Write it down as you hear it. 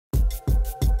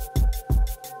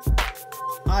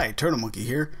Hi, Turtle Monkey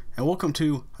here, and welcome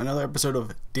to another episode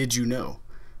of Did You Know?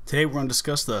 Today we're going to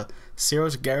discuss the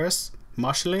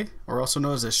c.marshalli, or also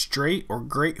known as a straight or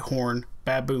great horn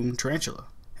baboon tarantula.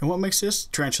 And what makes this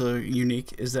tarantula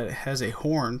unique is that it has a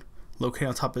horn located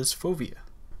on top of its fovea.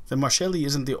 The marshalli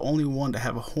isn't the only one to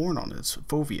have a horn on its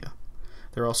fovea.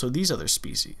 There are also these other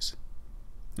species.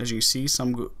 As you can see,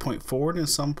 some point forward and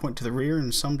some point to the rear,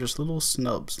 and some just little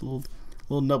snubs, little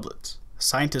nublets.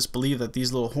 Scientists believe that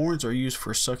these little horns are used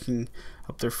for sucking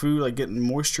up their food, like getting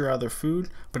moisture out of their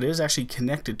food, but it is actually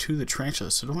connected to the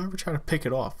tarantula, so don't ever try to pick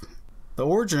it off. The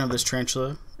origin of this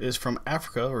tarantula is from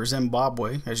Africa or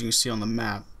Zimbabwe, as you can see on the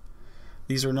map.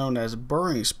 These are known as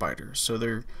burrowing spiders, so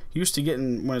they're used to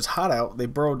getting, when it's hot out, they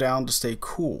burrow down to stay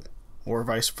cool, or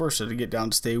vice versa, to get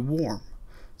down to stay warm.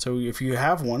 So if you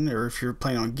have one, or if you're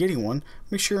planning on getting one,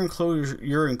 make sure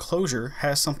your enclosure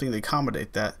has something to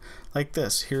accommodate that, like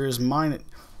this. Here is mine.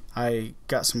 I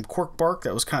got some cork bark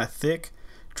that was kind of thick,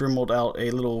 dremelled out a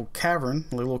little cavern,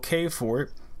 a little cave for it,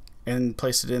 and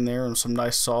placed it in there, and some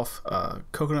nice soft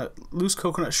loose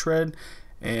coconut shred,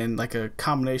 and like a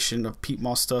combination of peat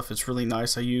moss stuff. It's really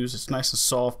nice. It's nice and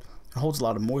soft. It holds a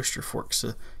lot of moisture for it, because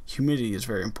the humidity is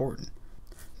very important.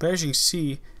 But as you can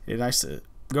see, it's nice to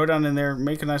go down in there,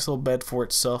 make a nice little bed for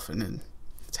itself, and then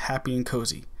it's happy and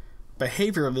cozy.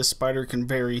 Behavior of this spider can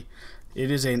vary.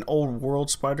 It is an old world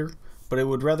spider, but it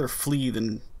would rather flee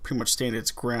than pretty much stand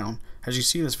its ground. As you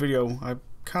see in this video, I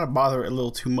kind of bother it a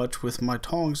little too much with my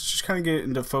tongs, just kind of get it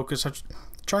into focus. I'm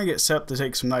trying to get set up to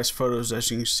take some nice photos,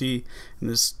 as you can see in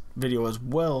this video as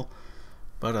well.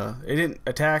 But it didn't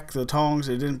attack the tongs,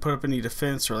 it didn't put up any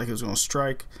defense or like it was going to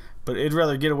strike, but it'd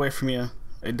rather get away from you.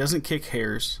 It doesn't kick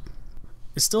hairs.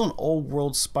 It's still an old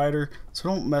world spider, so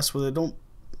don't mess with it, don't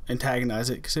antagonize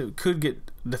it, because it could get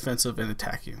defensive and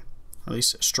attack you, or at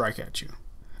least strike at you.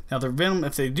 Now their venom,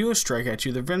 if they do strike at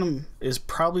you, their venom is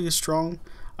probably as strong.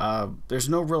 There's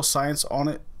no real science on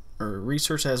it, or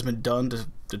research that has been done to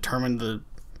determine the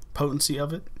potency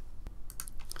of it.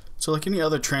 So like any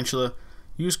other tarantula,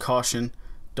 use caution,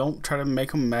 don't try to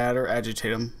make them mad or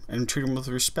agitate them, and treat them with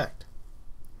respect.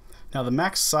 Now the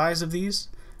max size of these,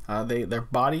 their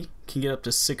body can get up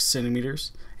to 6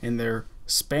 centimeters, and their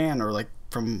span, or like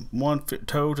from one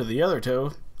toe to the other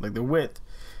toe, like the width,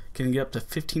 can get up to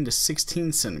 15 to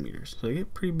 16 centimeters. So they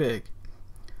get pretty big.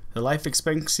 The life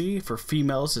expectancy for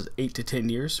females is 8 to 10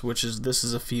 years, which is, this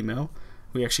is a female.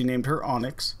 We actually named her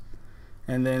Onyx.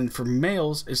 And then for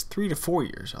males, it's 3 to 4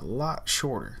 years, a lot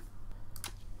shorter.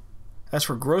 As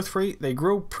for growth rate, they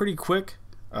grow pretty quick.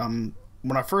 When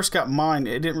I first got mine,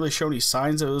 it didn't really show any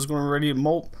signs that it was going to be ready to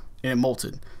molt, and it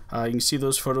molted. You can see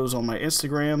those photos on my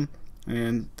Instagram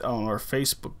and on our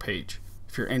Facebook page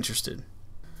if you're interested.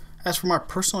 As for my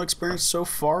personal experience so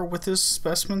far with this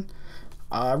specimen,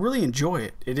 I really enjoy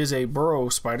it. It is a burrow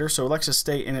spider, so it likes to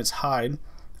stay in its hide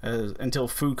until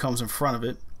food comes in front of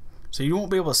it. So you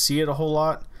won't be able to see it a whole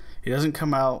lot. It doesn't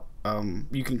come out.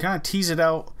 You can kind of tease it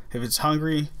out if it's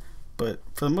hungry, but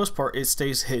for the most part, it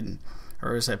stays hidden.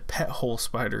 Or as a pet hole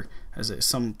spider, as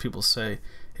some people say,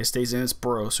 it stays in its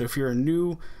burrow. So if you're a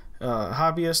new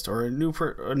hobbyist or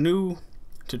a new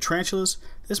to tarantulas,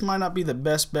 this might not be the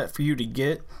best bet for you to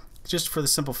get, just for the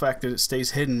simple fact that it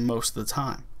stays hidden most of the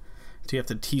time. So you have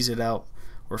to tease it out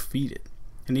or feed it,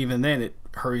 and even then it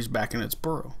hurries back in its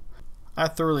burrow. I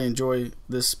thoroughly enjoy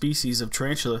this species of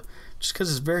tarantula just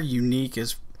because it's very unique.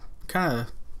 It's kind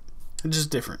of just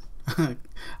different. I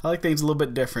like things a little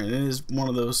bit different. It is one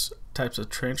of those types of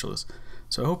tarantulas.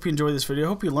 So I hope you enjoyed this video. I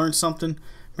hope you learned something.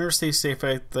 Remember, stay safe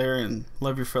out there and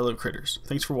love your fellow critters.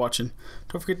 Thanks for watching.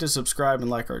 Don't forget to subscribe and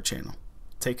like our channel.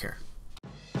 Take care.